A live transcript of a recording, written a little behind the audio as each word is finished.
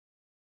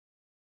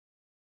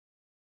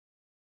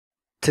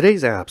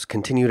Today's apps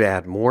continue to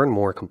add more and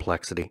more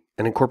complexity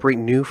and incorporate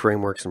new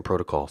frameworks and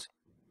protocols.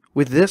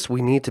 With this,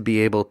 we need to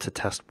be able to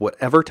test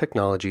whatever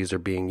technologies are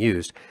being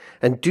used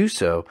and do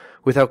so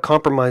without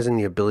compromising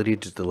the ability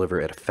to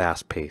deliver at a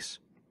fast pace.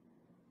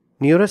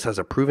 Neotys has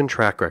a proven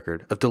track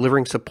record of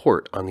delivering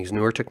support on these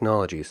newer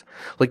technologies,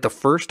 like the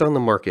first on the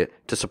market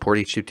to support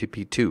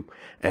HTTP 2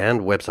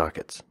 and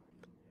WebSockets.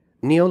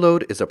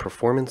 NeoLoad is a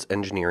performance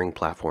engineering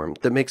platform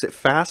that makes it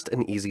fast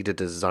and easy to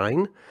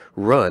design,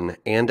 run,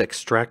 and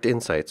extract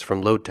insights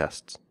from load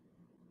tests.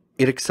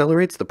 It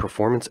accelerates the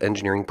performance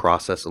engineering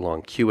process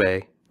along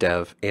QA,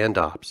 Dev, and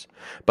Ops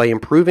by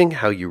improving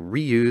how you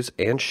reuse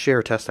and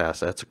share test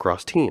assets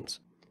across teams.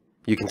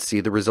 You can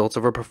see the results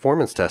of a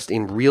performance test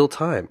in real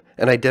time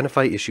and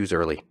identify issues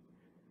early.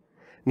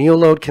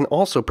 NeoLoad can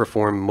also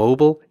perform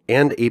mobile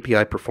and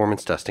API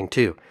performance testing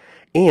too,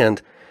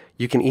 and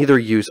you can either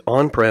use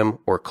on-prem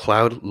or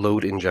cloud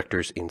load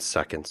injectors in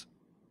seconds.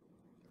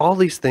 All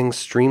these things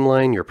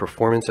streamline your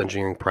performance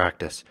engineering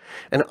practice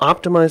and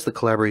optimize the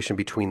collaboration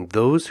between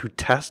those who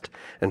test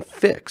and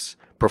fix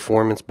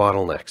performance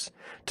bottlenecks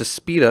to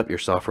speed up your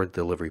software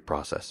delivery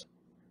process.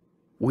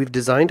 We've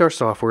designed our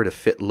software to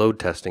fit load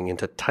testing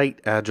into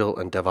tight Agile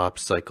and DevOps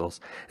cycles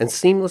and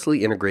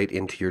seamlessly integrate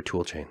into your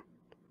toolchain.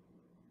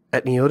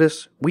 At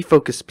Neotys, we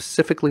focus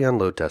specifically on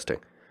load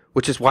testing,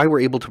 which is why we're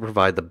able to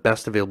provide the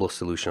best available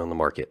solution on the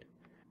market.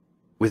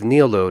 With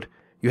NeoLoad,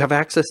 you have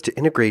access to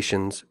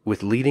integrations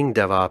with leading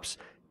DevOps,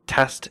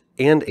 test,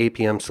 and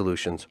APM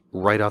solutions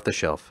right off the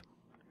shelf.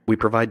 We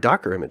provide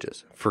Docker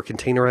images for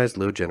containerized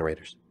load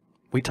generators.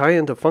 We tie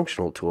into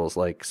functional tools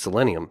like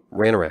Selenium,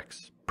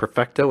 Ranorex,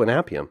 Perfecto, and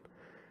Appium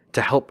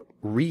to help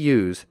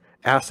reuse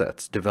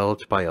assets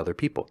developed by other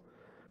people.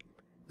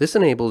 This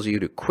enables you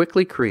to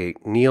quickly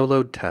create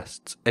NeoLoad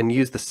tests and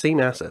use the same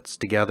assets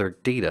to gather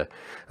data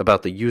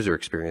about the user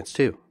experience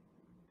too.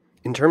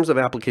 In terms of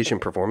application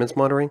performance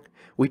monitoring,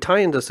 we tie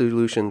into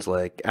solutions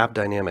like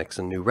AppDynamics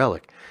and New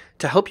Relic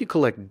to help you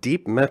collect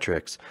deep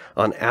metrics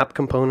on app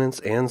components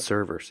and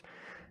servers,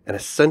 an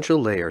essential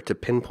layer to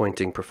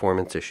pinpointing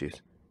performance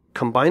issues.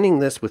 Combining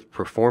this with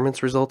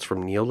performance results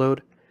from NeoLoad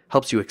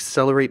helps you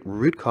accelerate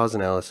root cause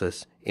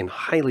analysis in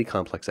highly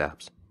complex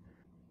apps.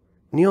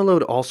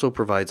 NeoLoad also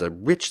provides a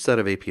rich set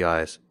of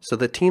APIs so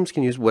that teams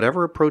can use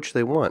whatever approach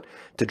they want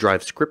to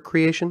drive script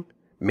creation,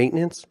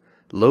 maintenance,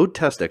 load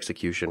test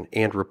execution,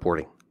 and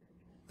reporting.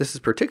 This is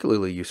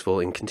particularly useful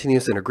in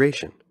continuous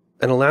integration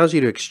and allows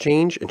you to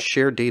exchange and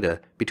share data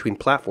between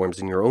platforms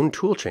in your own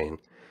toolchain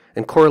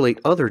and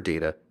correlate other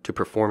data to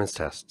performance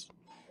tests.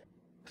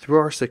 Through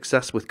our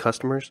success with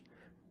customers,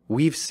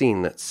 we've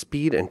seen that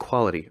speed and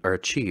quality are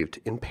achieved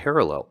in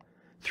parallel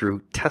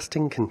through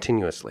testing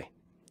continuously.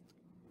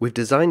 We've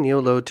designed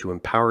NeoLoad to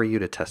empower you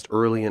to test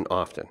early and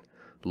often,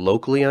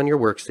 locally on your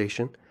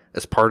workstation,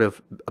 as part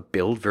of a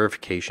build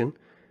verification,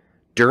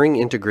 during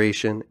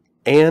integration,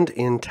 and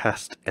in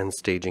test and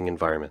staging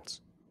environments.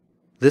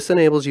 This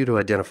enables you to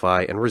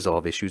identify and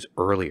resolve issues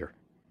earlier,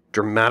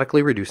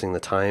 dramatically reducing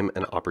the time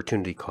and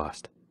opportunity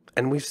cost.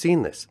 And we've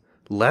seen this.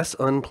 Less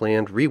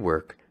unplanned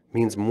rework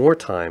means more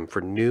time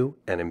for new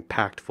and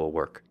impactful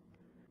work.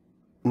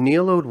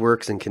 NeoLoad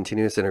works in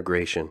continuous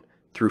integration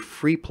through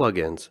free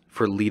plugins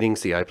for leading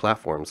CI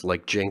platforms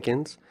like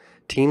Jenkins,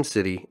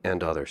 TeamCity,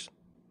 and others.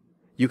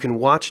 You can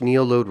watch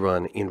NeoLoad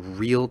run in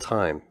real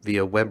time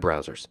via web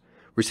browsers,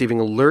 receiving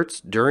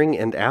alerts during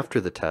and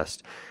after the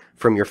test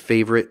from your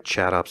favorite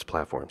ChatOps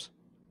platforms.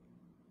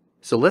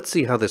 So let's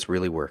see how this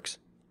really works.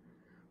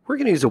 We're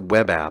going to use a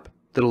web app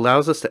that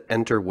allows us to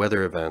enter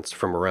weather events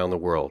from around the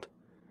world.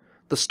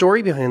 The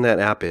story behind that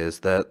app is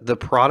that the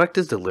product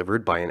is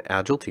delivered by an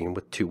Agile team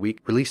with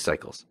 2-week release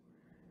cycles.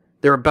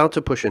 They're about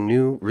to push a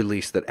new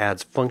release that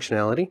adds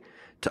functionality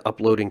to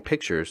uploading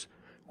pictures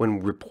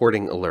when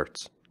reporting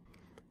alerts.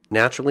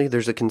 Naturally,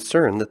 there's a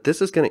concern that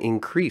this is going to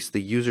increase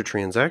the user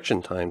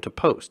transaction time to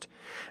post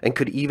and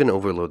could even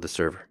overload the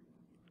server.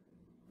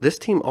 This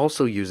team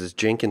also uses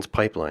Jenkins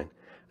pipeline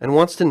and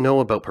wants to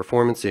know about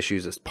performance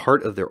issues as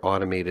part of their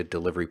automated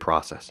delivery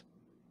process.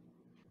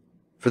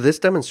 For this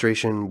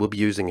demonstration, we'll be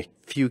using a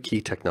few key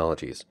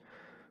technologies.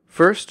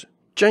 First,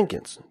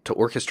 Jenkins to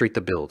orchestrate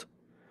the build.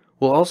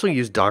 We'll also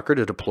use Docker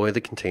to deploy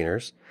the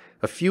containers,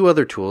 a few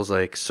other tools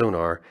like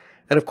Sonar,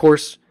 and of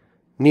course,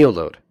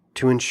 NeoLoad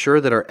to ensure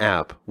that our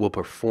app will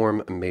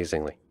perform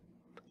amazingly.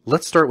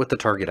 Let's start with the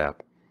target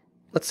app.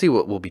 Let's see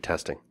what we'll be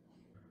testing.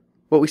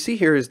 What we see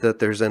here is that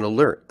there's an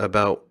alert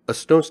about a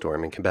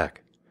snowstorm in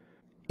Quebec.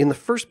 In the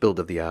first build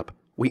of the app,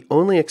 we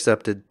only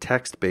accepted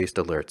text-based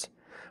alerts,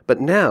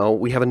 but now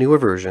we have a newer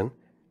version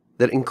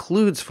that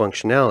includes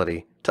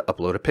functionality to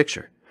upload a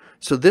picture.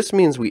 So this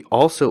means we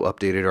also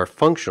updated our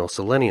functional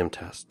Selenium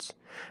tests,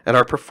 and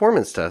our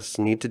performance tests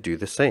need to do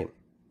the same.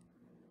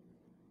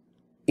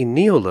 In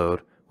NeoLoad,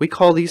 we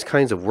call these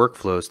kinds of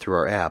workflows through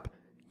our app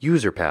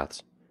user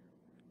paths,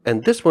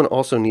 and this one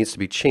also needs to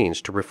be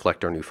changed to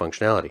reflect our new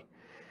functionality.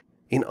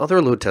 In other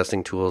load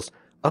testing tools,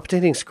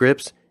 updating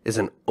scripts is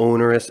an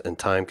onerous and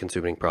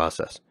time-consuming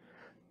process.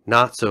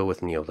 Not so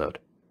with NeoLoad.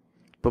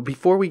 But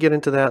before we get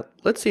into that,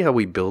 let's see how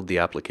we build the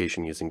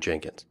application using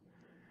Jenkins.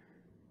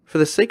 For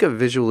the sake of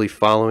visually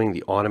following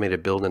the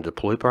automated build and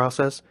deploy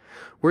process,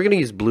 we're going to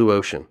use Blue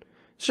Ocean.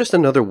 It's just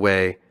another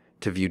way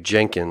to view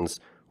Jenkins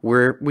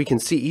where we can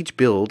see each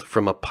build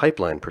from a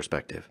pipeline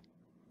perspective.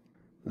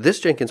 This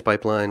Jenkins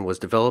pipeline was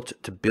developed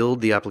to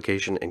build the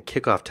application and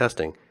kick off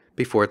testing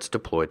before it's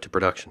deployed to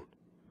production.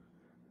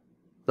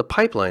 The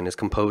pipeline is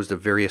composed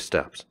of various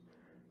steps.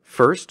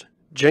 First,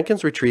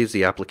 Jenkins retrieves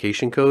the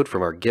application code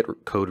from our Git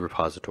code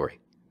repository.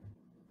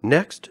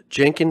 Next,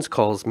 Jenkins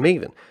calls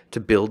Maven to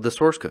build the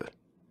source code.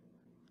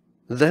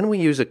 Then we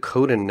use a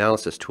code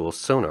analysis tool,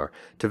 Sonar,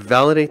 to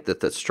validate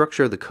that the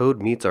structure of the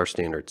code meets our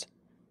standards.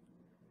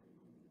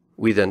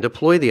 We then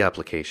deploy the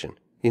application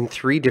in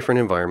 3 different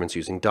environments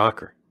using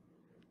Docker.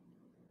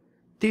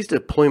 These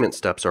deployment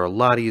steps are a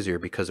lot easier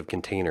because of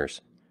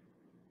containers.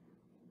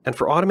 And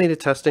for automated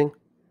testing,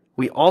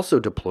 we also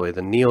deploy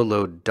the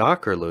NeoLoad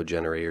Docker load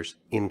generators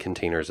in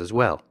containers as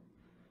well.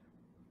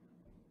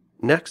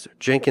 Next,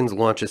 Jenkins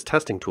launches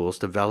testing tools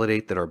to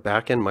validate that our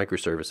backend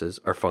microservices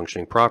are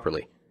functioning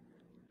properly.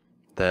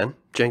 Then,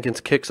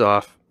 Jenkins kicks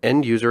off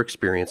end-user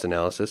experience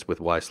analysis with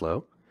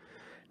YSlow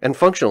and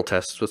functional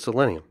tests with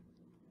Selenium.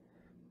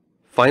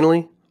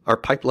 Finally, our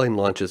pipeline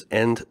launches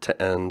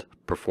end-to-end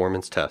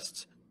performance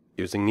tests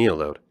using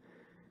NeoLoad.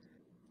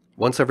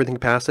 Once everything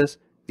passes,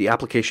 the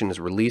application is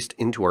released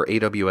into our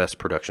AWS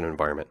production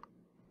environment.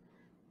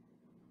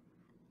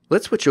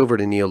 Let's switch over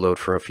to NeoLoad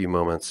for a few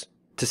moments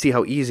to see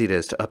how easy it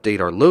is to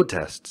update our load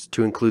tests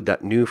to include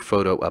that new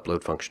photo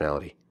upload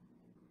functionality.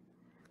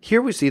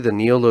 Here we see the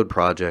NeoLoad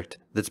project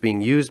that's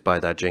being used by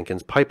that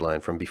Jenkins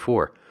pipeline from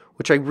before,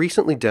 which I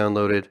recently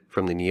downloaded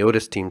from the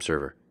Neotys team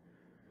server.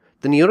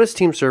 The Neotys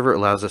team server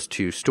allows us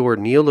to store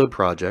NeoLoad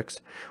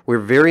projects where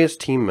various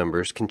team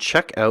members can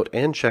check out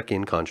and check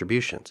in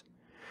contributions.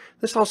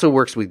 This also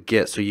works with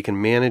Git, so you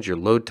can manage your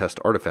load test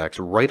artifacts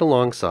right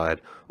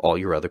alongside all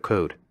your other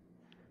code.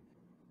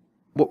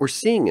 What we're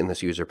seeing in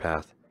this user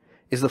path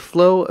is the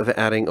flow of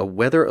adding a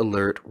weather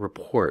alert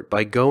report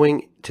by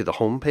going to the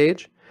home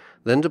page,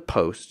 then to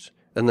posts,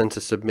 and then to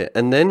submit,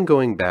 and then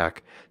going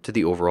back to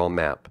the overall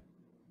map.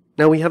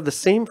 Now we have the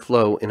same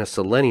flow in a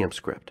Selenium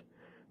script,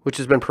 which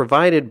has been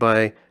provided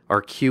by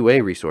our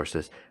QA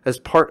resources as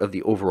part of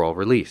the overall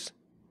release.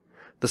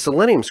 The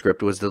Selenium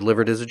script was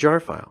delivered as a jar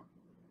file.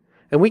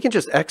 And we can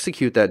just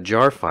execute that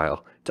jar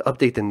file to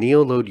update the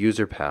NeoLoad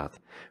user path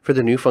for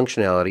the new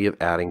functionality of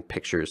adding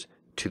pictures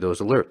to those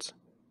alerts.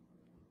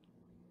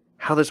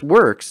 How this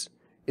works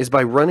is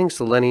by running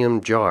Selenium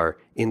jar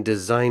in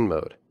design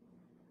mode,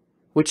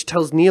 which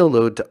tells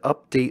NeoLoad to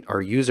update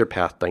our user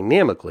path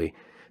dynamically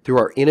through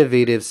our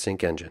innovative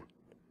sync engine.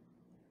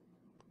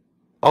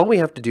 All we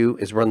have to do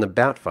is run the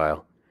bat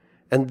file,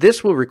 and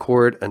this will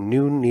record a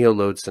new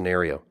NeoLoad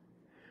scenario.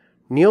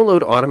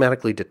 NeoLoad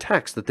automatically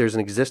detects that there's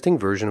an existing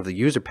version of the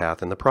user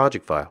path in the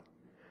project file.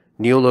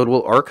 NeoLoad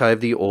will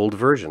archive the old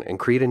version and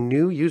create a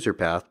new user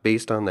path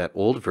based on that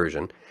old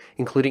version,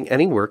 including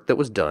any work that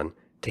was done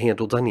to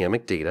handle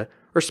dynamic data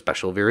or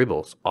special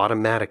variables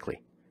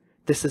automatically.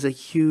 This is a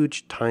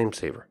huge time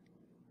saver.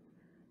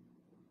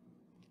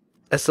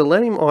 As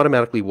Selenium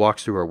automatically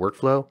walks through our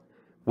workflow,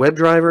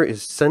 WebDriver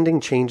is sending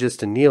changes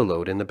to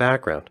NeoLoad in the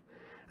background,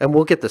 and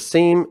we'll get the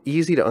same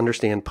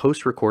easy-to-understand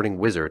post-recording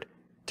wizard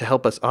to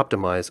help us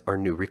optimize our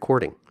new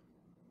recording.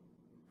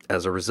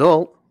 As a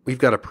result, we've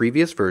got a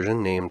previous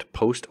version named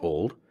Post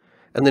Old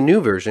and the new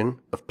version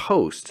of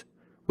Post,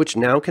 which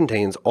now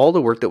contains all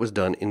the work that was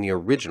done in the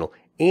original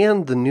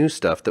and the new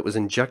stuff that was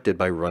injected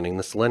by running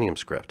the Selenium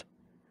script.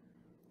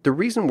 The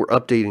reason we're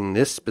updating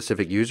this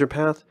specific user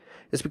path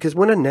is because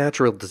when a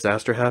natural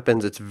disaster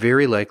happens, it's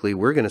very likely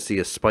we're going to see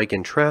a spike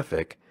in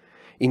traffic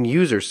in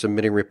users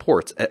submitting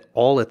reports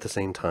all at the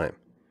same time.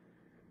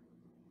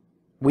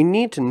 We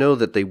need to know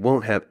that they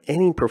won't have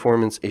any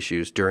performance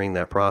issues during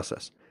that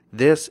process.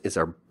 This is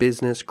our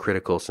business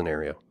critical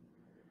scenario.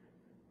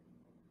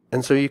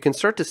 And so you can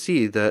start to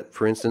see that,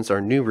 for instance,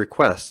 our new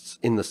requests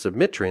in the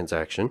submit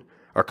transaction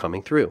are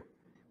coming through.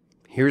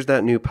 Here's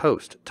that new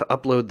post to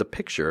upload the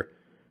picture,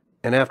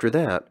 and after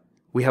that,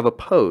 we have a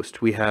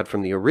post we had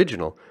from the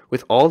original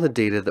with all the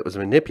data that was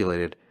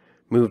manipulated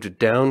moved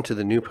down to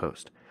the new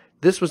post.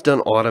 This was done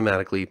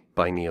automatically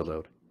by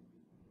NeoLoad.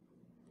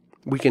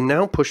 We can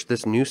now push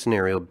this new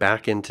scenario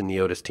back into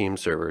Neotys team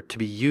server to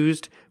be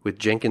used with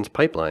Jenkins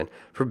pipeline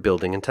for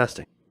building and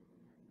testing.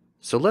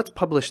 So let's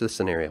publish this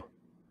scenario.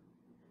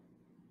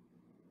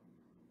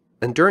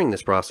 And during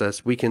this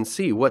process, we can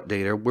see what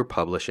data we're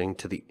publishing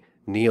to the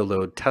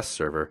NeoLoad test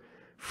server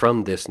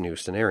from this new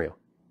scenario.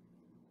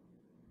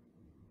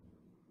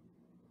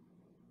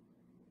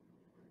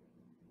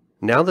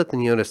 Now that the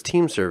Neotys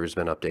team server has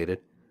been updated,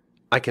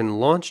 I can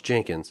launch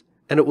Jenkins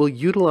and it will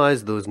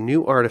utilize those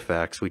new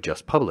artifacts we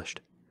just published.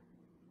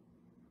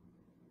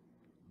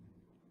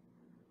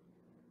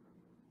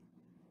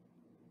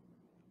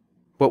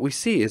 What we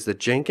see is that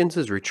Jenkins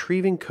is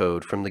retrieving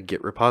code from the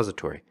Git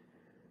repository.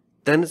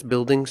 Then it's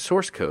building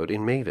source code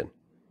in Maven.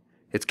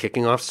 It's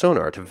kicking off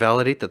Sonar to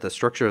validate that the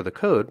structure of the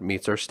code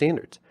meets our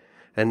standards.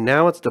 and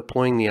now it's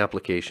deploying the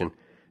application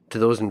to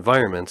those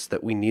environments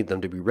that we need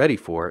them to be ready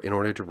for in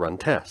order to run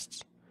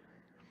tests.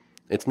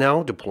 It's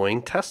now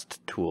deploying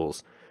test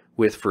tools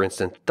with, for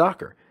instance,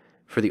 Docker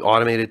for the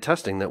automated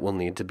testing that will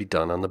need to be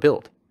done on the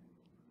build.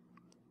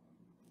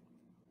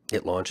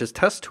 It launches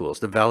test tools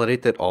to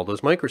validate that all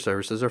those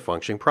microservices are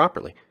functioning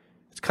properly.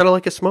 It's kind of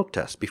like a smoke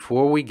test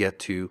before we get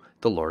to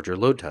the larger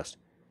load test.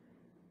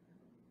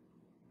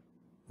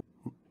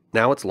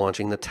 Now it's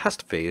launching the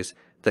test phase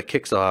that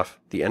kicks off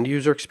the end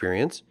user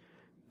experience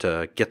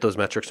to get those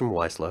metrics from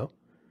YSlow,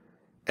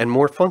 and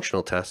more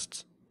functional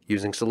tests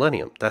using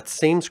Selenium, that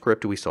same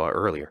script we saw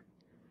earlier.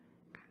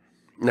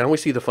 Now we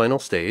see the final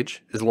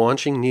stage is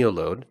launching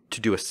NeoLoad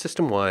to do a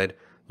system-wide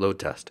load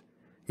test,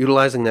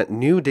 utilizing that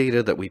new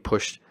data that we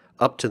pushed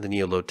up to the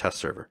NeoLoad test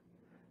server.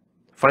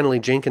 Finally,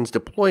 Jenkins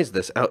deploys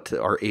this out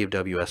to our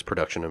AWS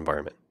production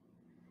environment.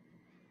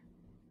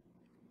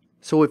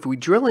 So if we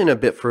drill in a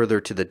bit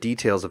further to the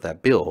details of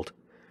that build,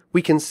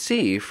 we can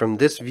see from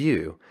this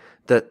view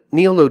that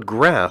NeoLoad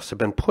graphs have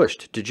been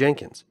pushed to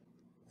Jenkins.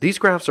 These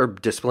graphs are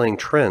displaying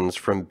trends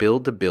from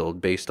build to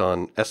build based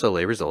on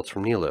SLA results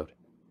from NeoLoad.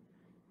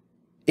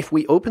 If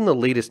we open the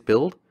latest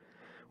build,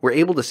 we're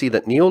able to see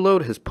that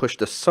NeoLoad has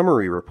pushed a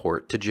summary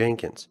report to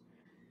Jenkins.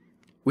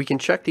 We can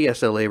check the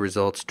SLA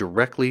results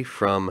directly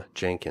from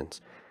Jenkins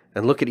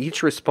and look at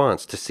each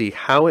response to see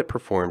how it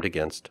performed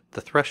against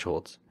the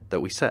thresholds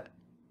that we set.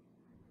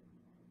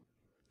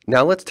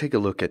 Now let's take a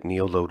look at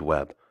NeoLoad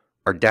Web,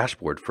 our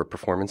dashboard for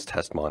performance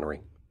test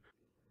monitoring.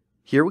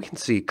 Here we can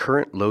see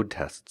current load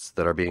tests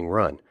that are being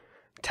run,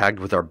 tagged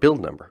with our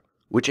build number,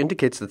 which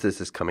indicates that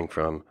this is coming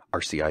from our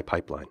CI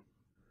pipeline.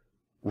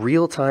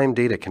 Real-time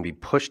data can be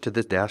pushed to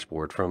this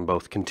dashboard from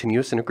both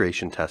continuous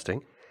integration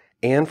testing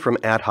and from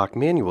ad hoc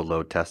manual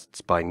load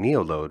tests by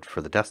NeoLoad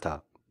for the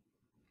desktop.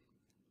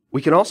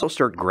 We can also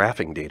start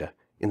graphing data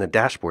in the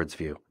dashboards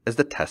view as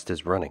the test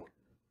is running.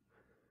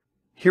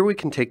 Here we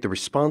can take the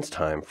response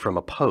time from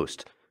a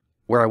post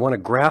where I want to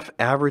graph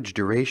average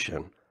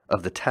duration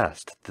of the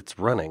test that's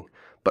running,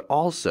 but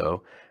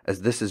also,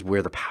 as this is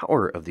where the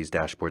power of these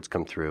dashboards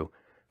come through,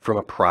 from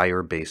a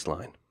prior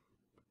baseline.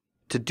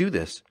 To do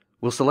this,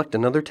 we'll select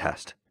another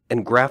test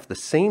and graph the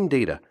same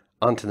data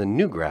onto the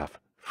new graph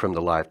from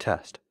the live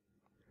test.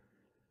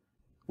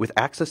 With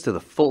access to the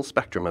full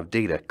spectrum of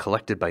data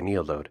collected by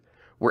NeoLoad,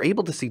 we're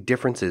able to see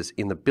differences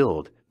in the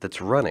build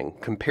that's running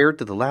compared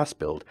to the last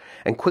build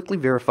and quickly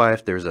verify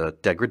if there's a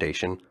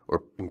degradation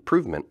or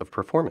improvement of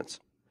performance.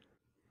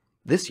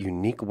 This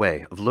unique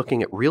way of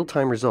looking at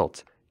real-time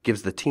results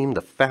gives the team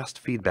the fast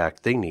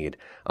feedback they need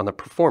on the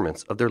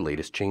performance of their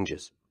latest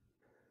changes.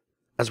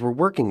 As we're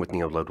working with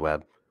NeoLoad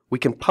Web, we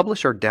can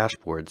publish our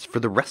dashboards for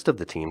the rest of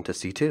the team to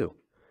see too.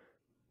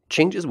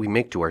 Changes we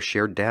make to our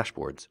shared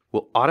dashboards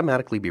will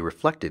automatically be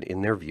reflected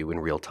in their view in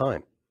real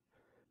time.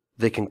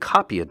 They can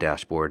copy a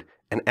dashboard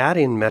and add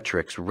in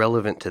metrics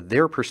relevant to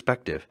their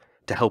perspective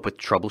to help with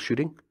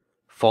troubleshooting,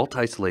 fault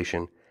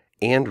isolation,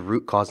 and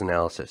root cause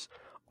analysis,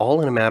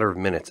 all in a matter of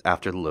minutes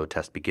after the load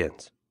test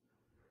begins.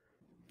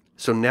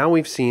 So now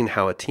we've seen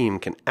how a team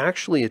can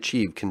actually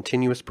achieve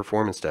continuous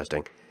performance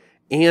testing,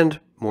 and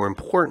more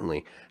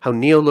importantly, how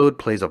NeoLoad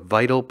plays a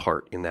vital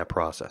part in that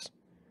process.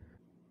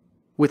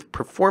 With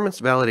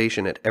performance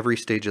validation at every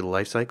stage of the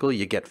lifecycle,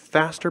 you get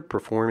faster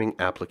performing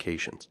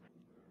applications.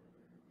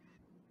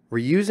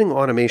 Reusing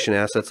automation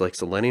assets like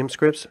Selenium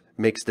scripts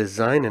makes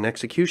design and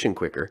execution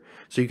quicker,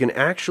 so you can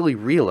actually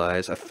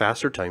realize a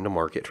faster time to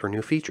market for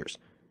new features.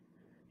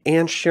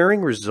 And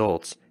sharing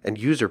results and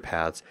user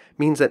paths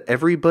means that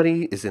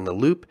everybody is in the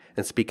loop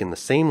and speaking the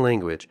same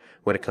language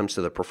when it comes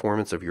to the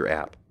performance of your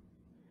app.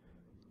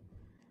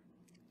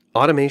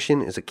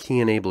 Automation is a key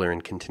enabler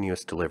in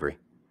continuous delivery.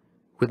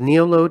 With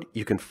NeoLoad,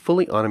 you can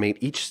fully automate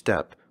each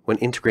step when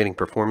integrating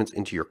performance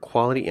into your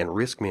quality and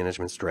risk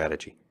management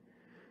strategy.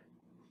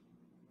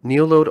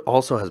 NeoLoad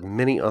also has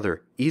many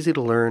other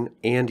easy-to-learn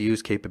and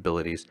use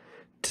capabilities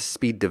to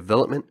speed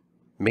development,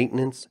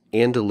 maintenance,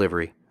 and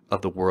delivery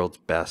of the world's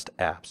best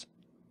apps.